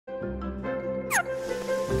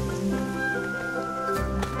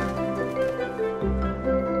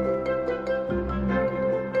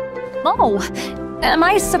Oh, am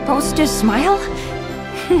I supposed to smile?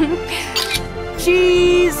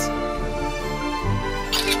 Cheese!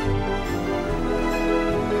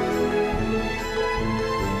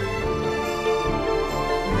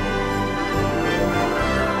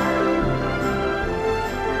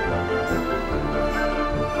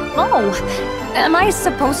 Oh, am I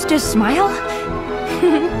supposed to smile?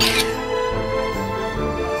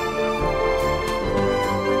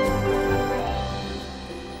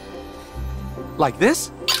 Like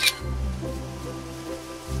this?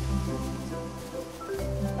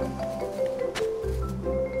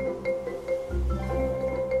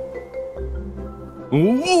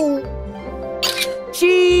 Ooh.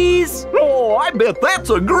 Cheese! Oh, I bet that's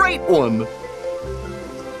a great one.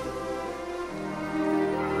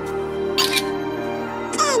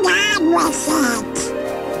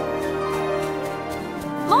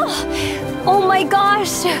 Oh my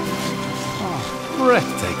gosh!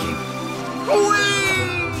 Breathtaking.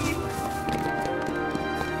 Whee!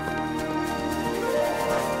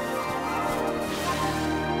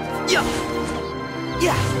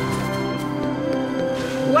 Yeah.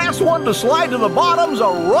 Last one to slide to the bottom's a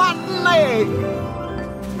rotten egg.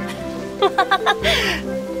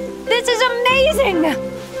 This is amazing!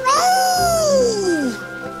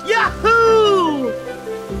 Yahoo!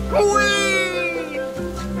 Whee!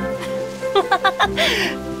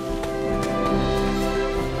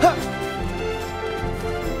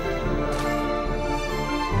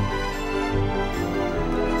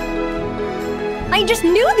 I just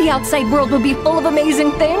knew the outside world would be full of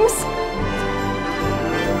amazing things!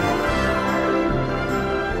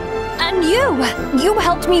 And you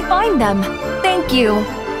helped me find them. Thank you.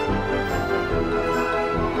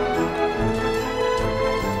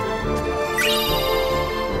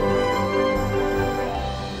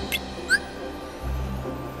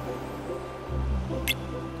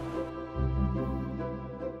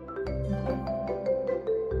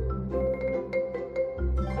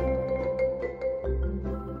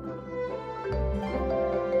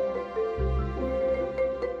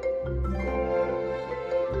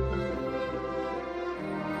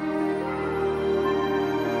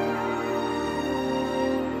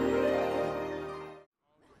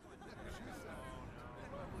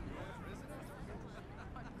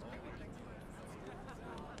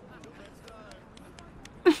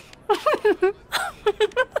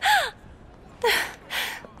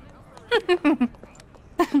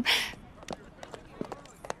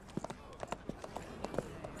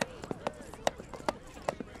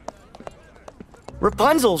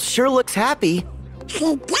 Rapunzel sure looks happy.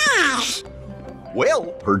 She does.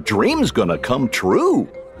 Well, her dream's gonna come true.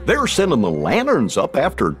 They're sending the lanterns up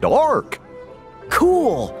after dark.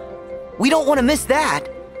 Cool. We don't want to miss that.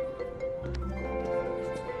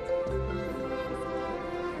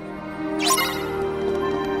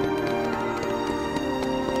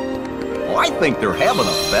 I think they're having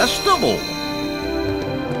a festival.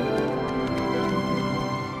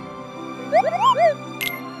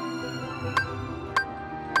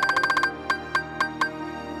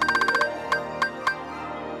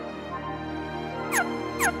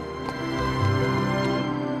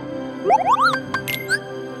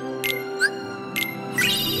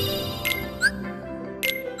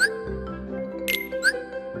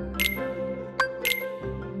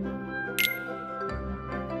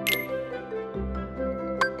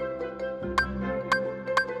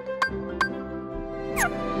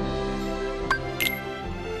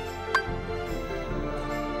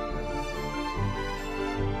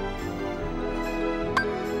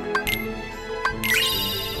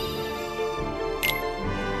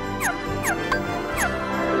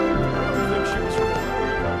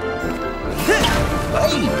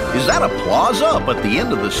 Hey, is that a plaza up at the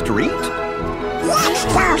end of the street? Let's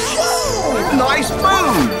go see. Nice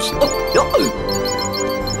moves!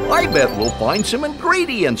 I bet we'll find some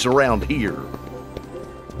ingredients around here.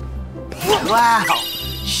 Wow.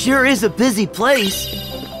 Sure is a busy place.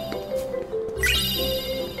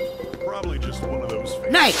 Probably just one of those.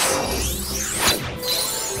 Nice.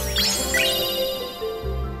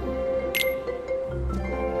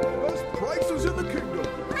 Best prices in the kingdom.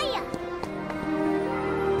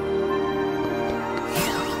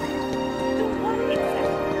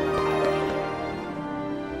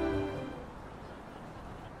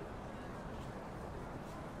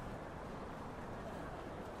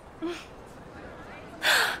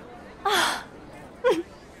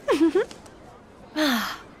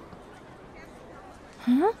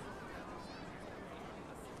 Huh?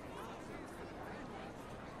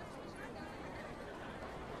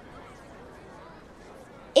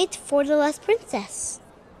 It's for the last princess.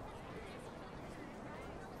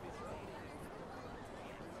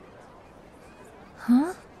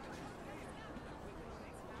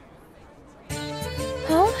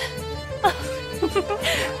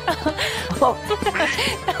 Oh!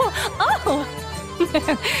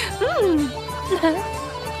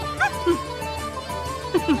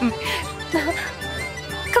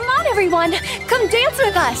 Come on, everyone! Come dance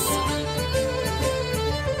with us!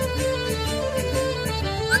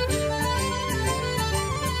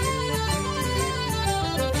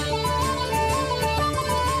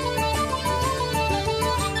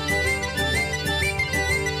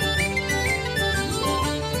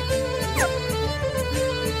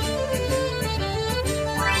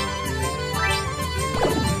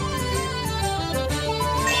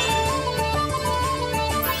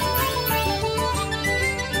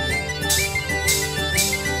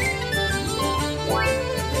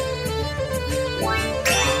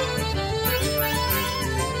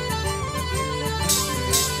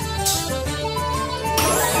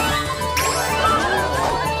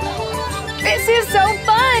 This is so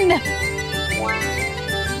fun!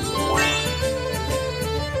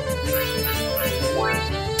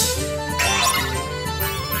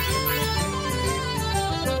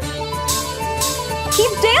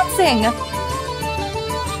 Keep dancing!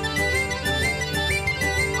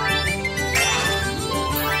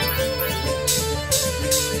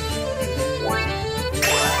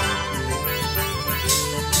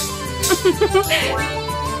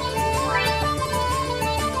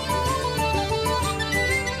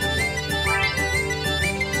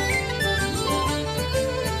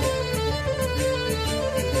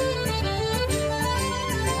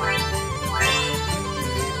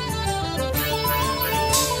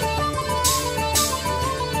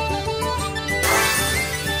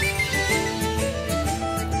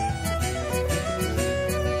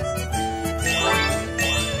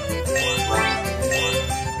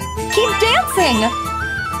 Keep dancing!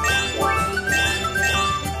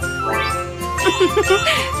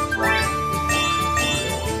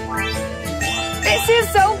 This is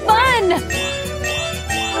so fun!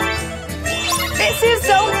 This is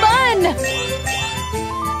so fun!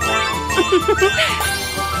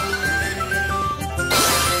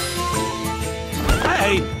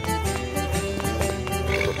 Hey!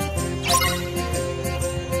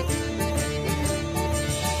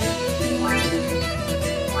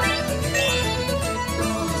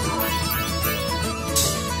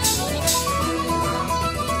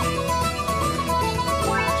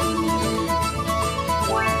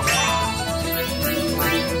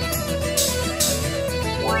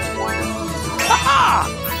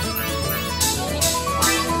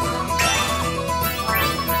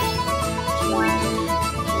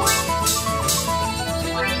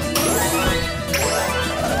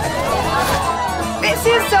 This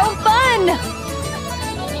is so fun!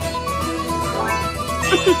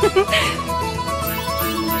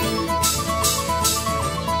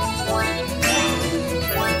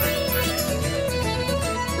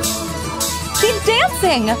 Keep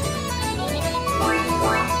dancing!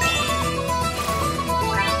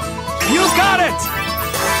 You got it!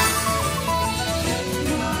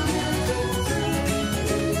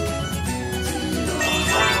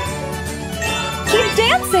 Keep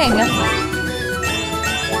dancing!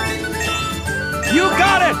 You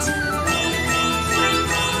got it!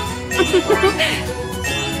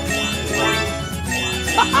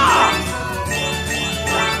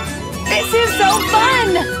 This is so fun!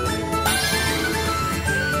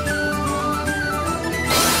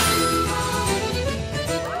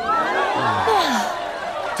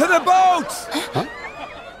 To the boats!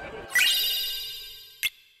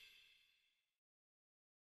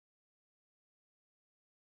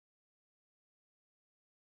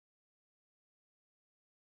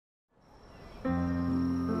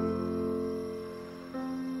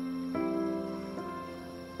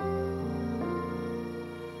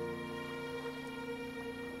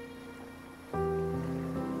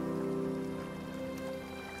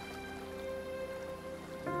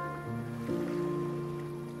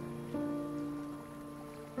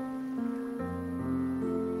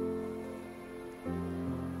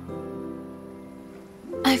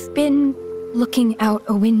 I've been looking out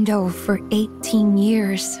a window for 18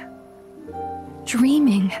 years,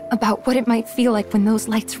 dreaming about what it might feel like when those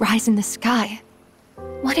lights rise in the sky.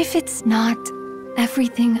 What if it's not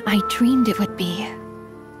everything I dreamed it would be?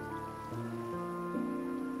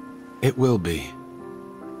 It will be.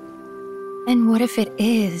 And what if it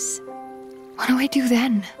is? What do I do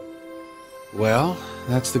then? Well,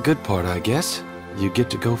 that's the good part, I guess. You get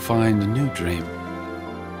to go find a new dream.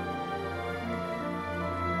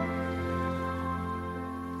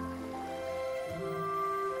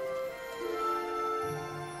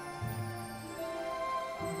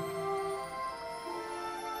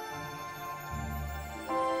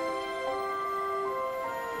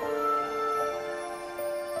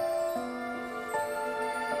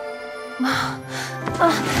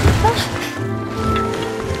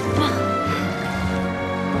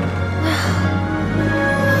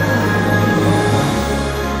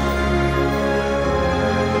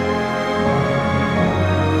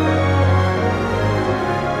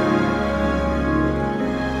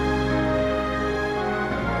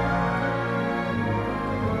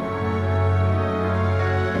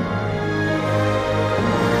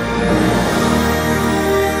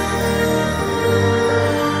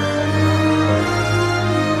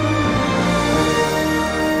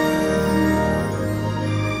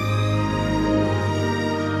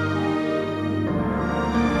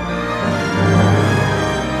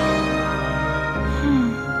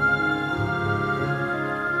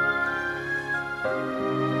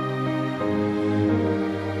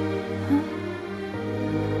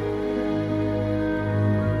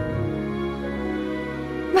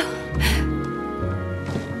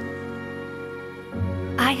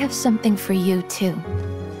 I have something for you, too.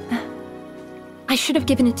 I should have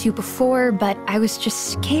given it to you before, but I was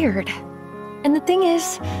just scared. And the thing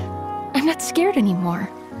is, I'm not scared anymore.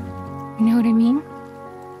 You know what I mean?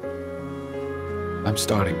 I'm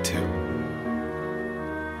starting to.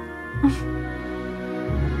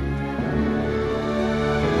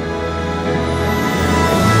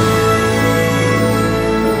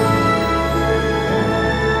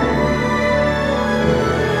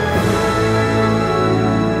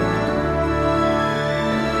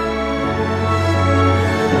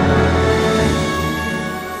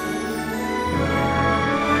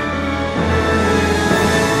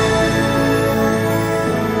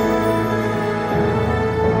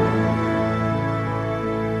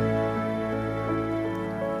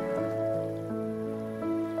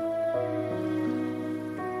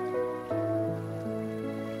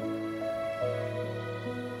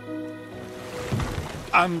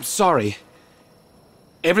 I'm sorry.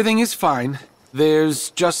 Everything is fine.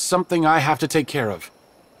 There's just something I have to take care of.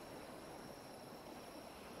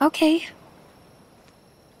 Okay.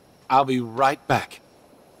 I'll be right back.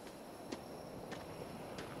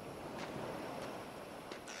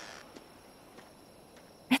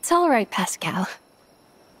 It's all right, Pascal.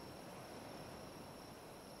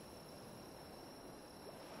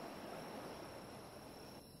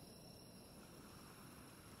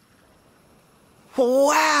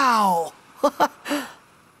 Wow!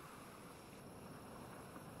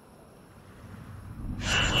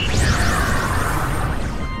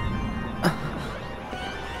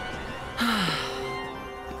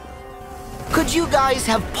 Could you guys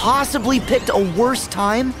have possibly picked a worse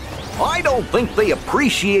time? I don't think they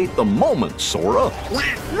appreciate the moment, Sora.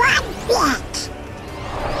 Not one bit.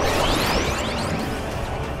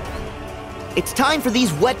 It's time for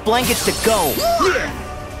these wet blankets to go.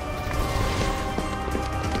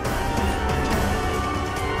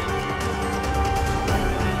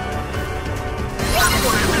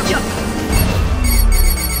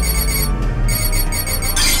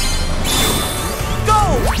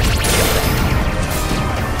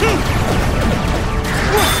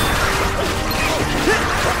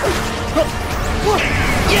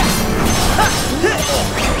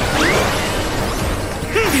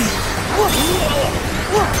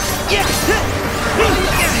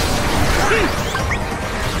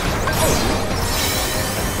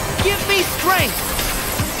 Give me strength!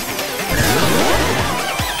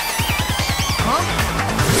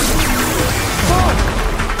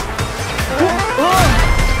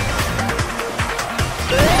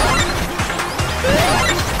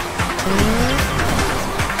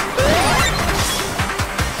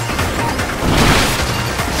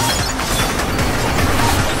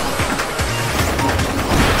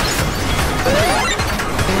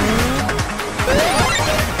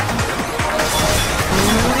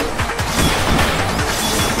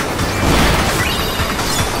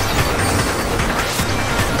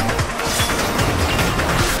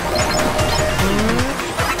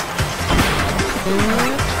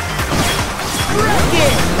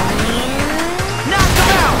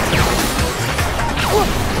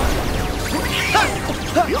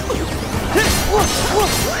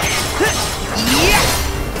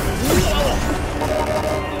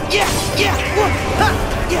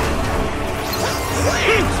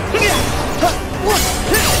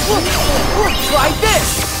 Try this!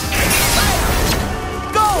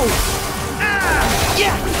 Go!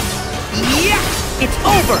 Yeah! It's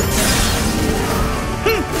over!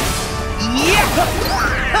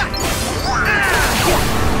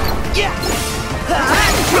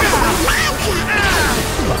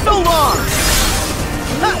 So long!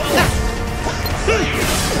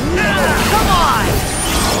 Come on!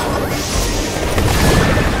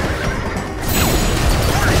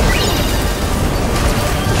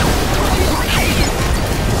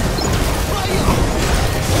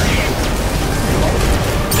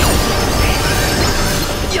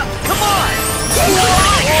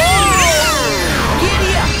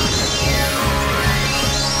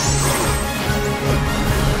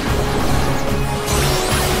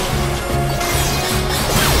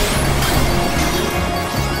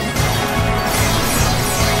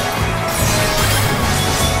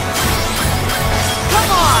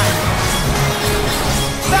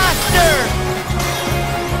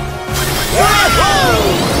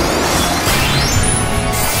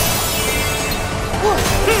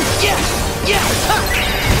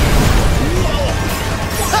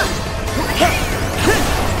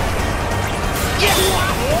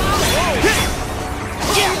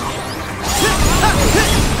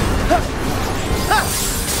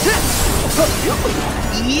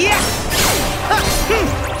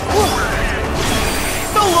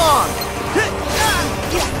 So long!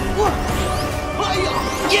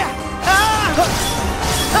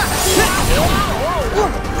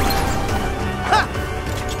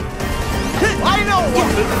 I know what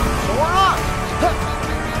to do. Soar up.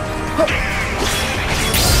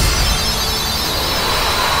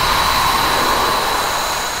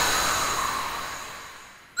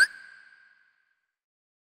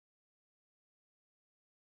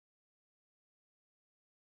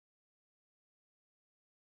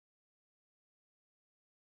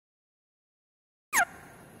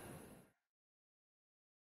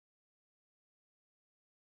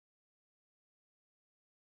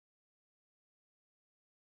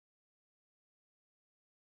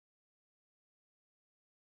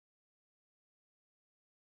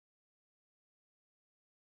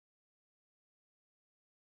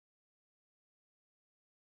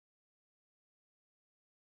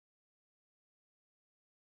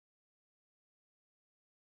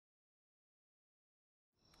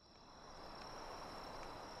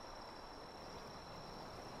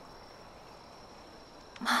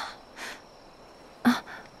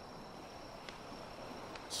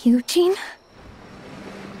 Eugene?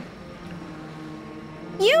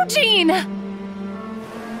 Eugene!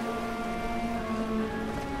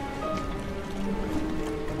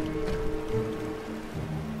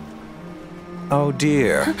 Oh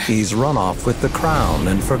dear, he's run off with the crown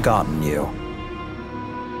and forgotten you.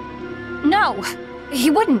 No, he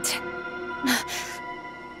wouldn't.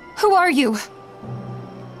 Who are you?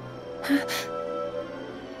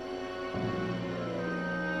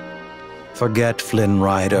 Forget Flynn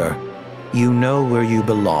Rider. You know where you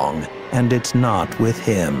belong, and it's not with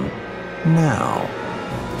him. Now.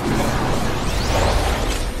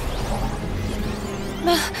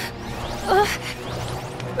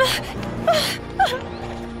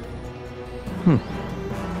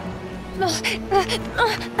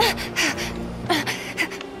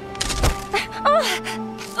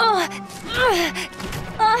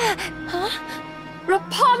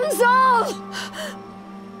 Rapunzel!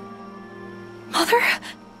 Mother?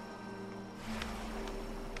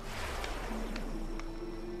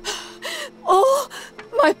 Oh,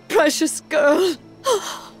 my precious girl.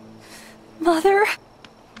 Mother?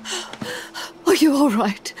 Are you all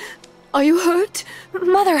right? Are you hurt?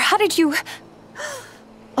 Mother, how did you...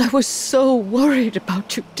 I was so worried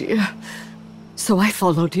about you, dear. So I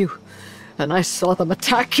followed you, and I saw them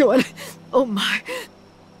attack you, and... Oh my...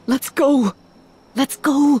 Let's go. Let's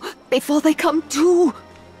go, before they come to.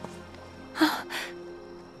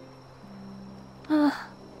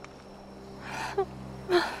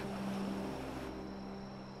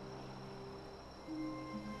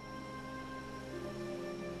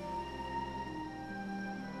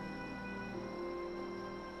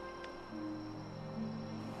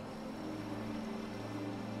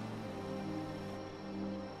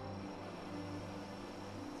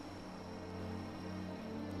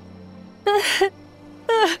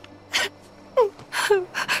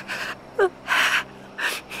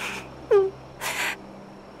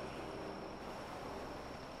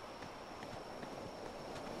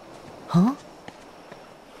 Huh?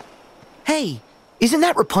 Hey, isn't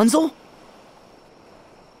that Rapunzel?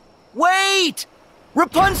 Wait!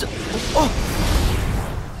 Rapunzel! Oh,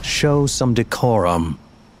 Show some decorum.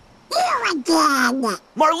 You again.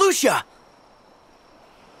 Marluxia!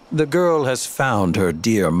 The girl has found her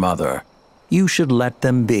dear mother. You should let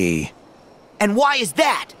them be. And why is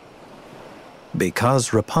that?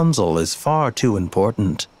 Because Rapunzel is far too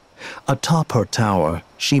important. Atop her tower,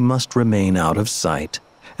 she must remain out of sight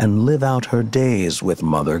and live out her days with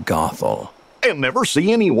Mother Gothel. And never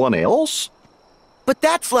see anyone else? But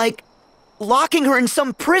that's like locking her in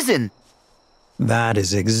some prison. That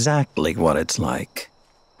is exactly what it's like.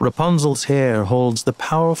 Rapunzel's hair holds the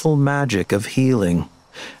powerful magic of healing.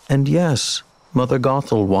 And yes, Mother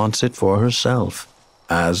Gothel wants it for herself,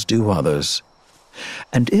 as do others.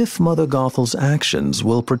 And if Mother Gothel's actions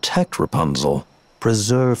will protect Rapunzel,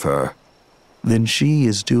 preserve her, then she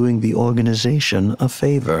is doing the organization a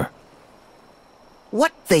favor.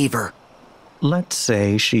 What favor? Let's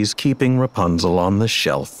say she's keeping Rapunzel on the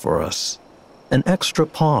shelf for us. An extra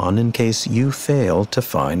pawn in case you fail to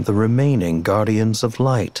find the remaining Guardians of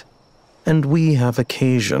Light. And we have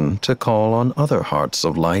occasion to call on other Hearts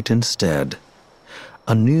of Light instead.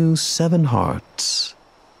 A new 7 hearts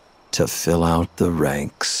to fill out the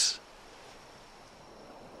ranks.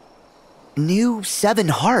 New 7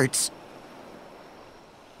 hearts?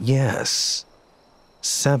 Yes.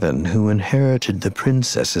 7 who inherited the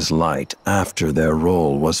princess's light after their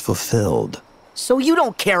role was fulfilled. So you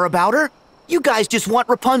don't care about her? You guys just want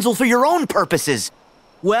Rapunzel for your own purposes.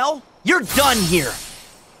 Well, you're done here.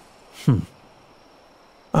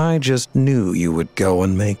 I just knew you would go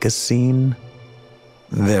and make a scene.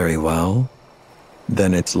 Very well.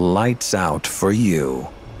 Then it's lights out for you.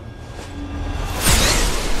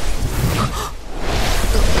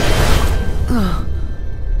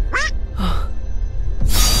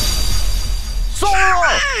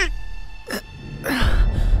 Sora!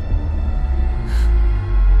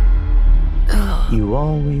 You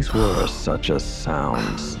always were such a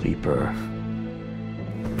sound sleeper.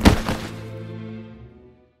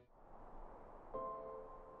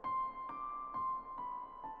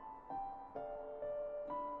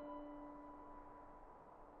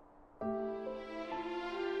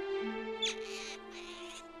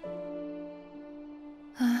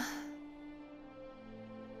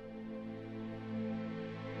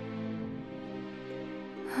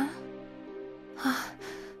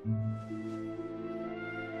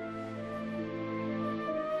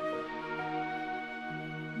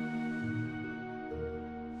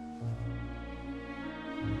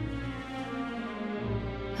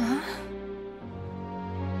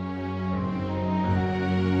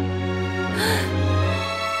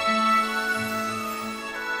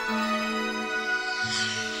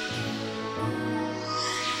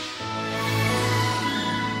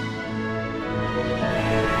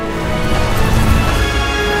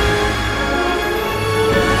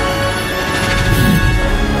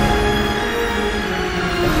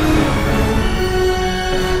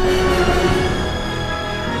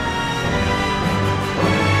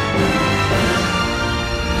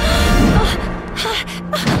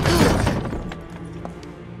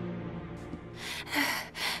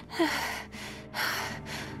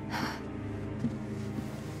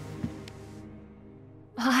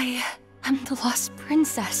 I am the lost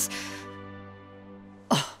princess.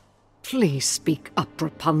 Please speak up,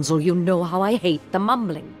 Rapunzel. You know how I hate the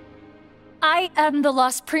mumbling. I am the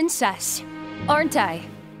lost princess, aren't I?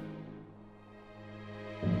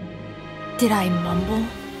 Did I mumble,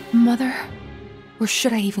 Mother? Or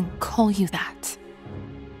should I even call you that?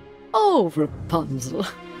 Oh, Rapunzel.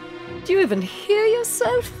 Do you even hear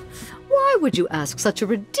yourself? Why would you ask such a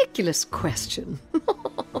ridiculous question?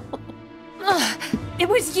 It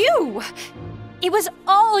was you! It was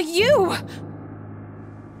all you!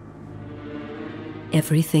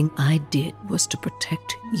 Everything I did was to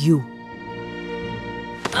protect you.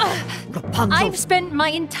 Rapunzel! I've spent my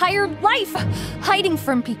entire life hiding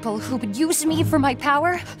from people who would use me for my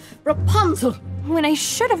power. Rapunzel! When I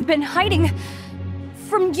should have been hiding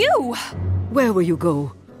from you! Where will you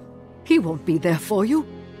go? He won't be there for you.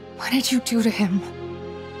 What did you do to him?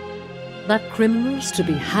 That criminal's to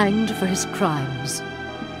be hanged for his crimes.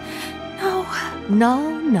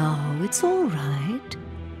 No. No, it's all right.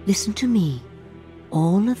 Listen to me.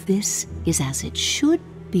 All of this is as it should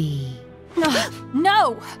be.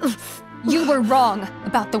 No! You were wrong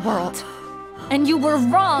about the world. And you were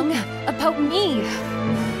wrong about me.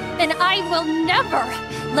 And I will never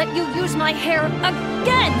let you use my hair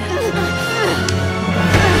again!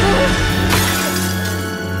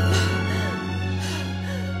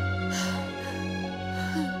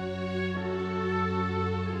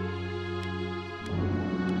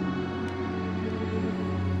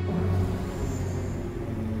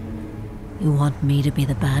 You want me to be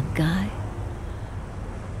the bad guy?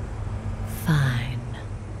 Fine.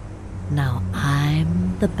 Now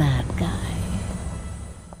I'm the bad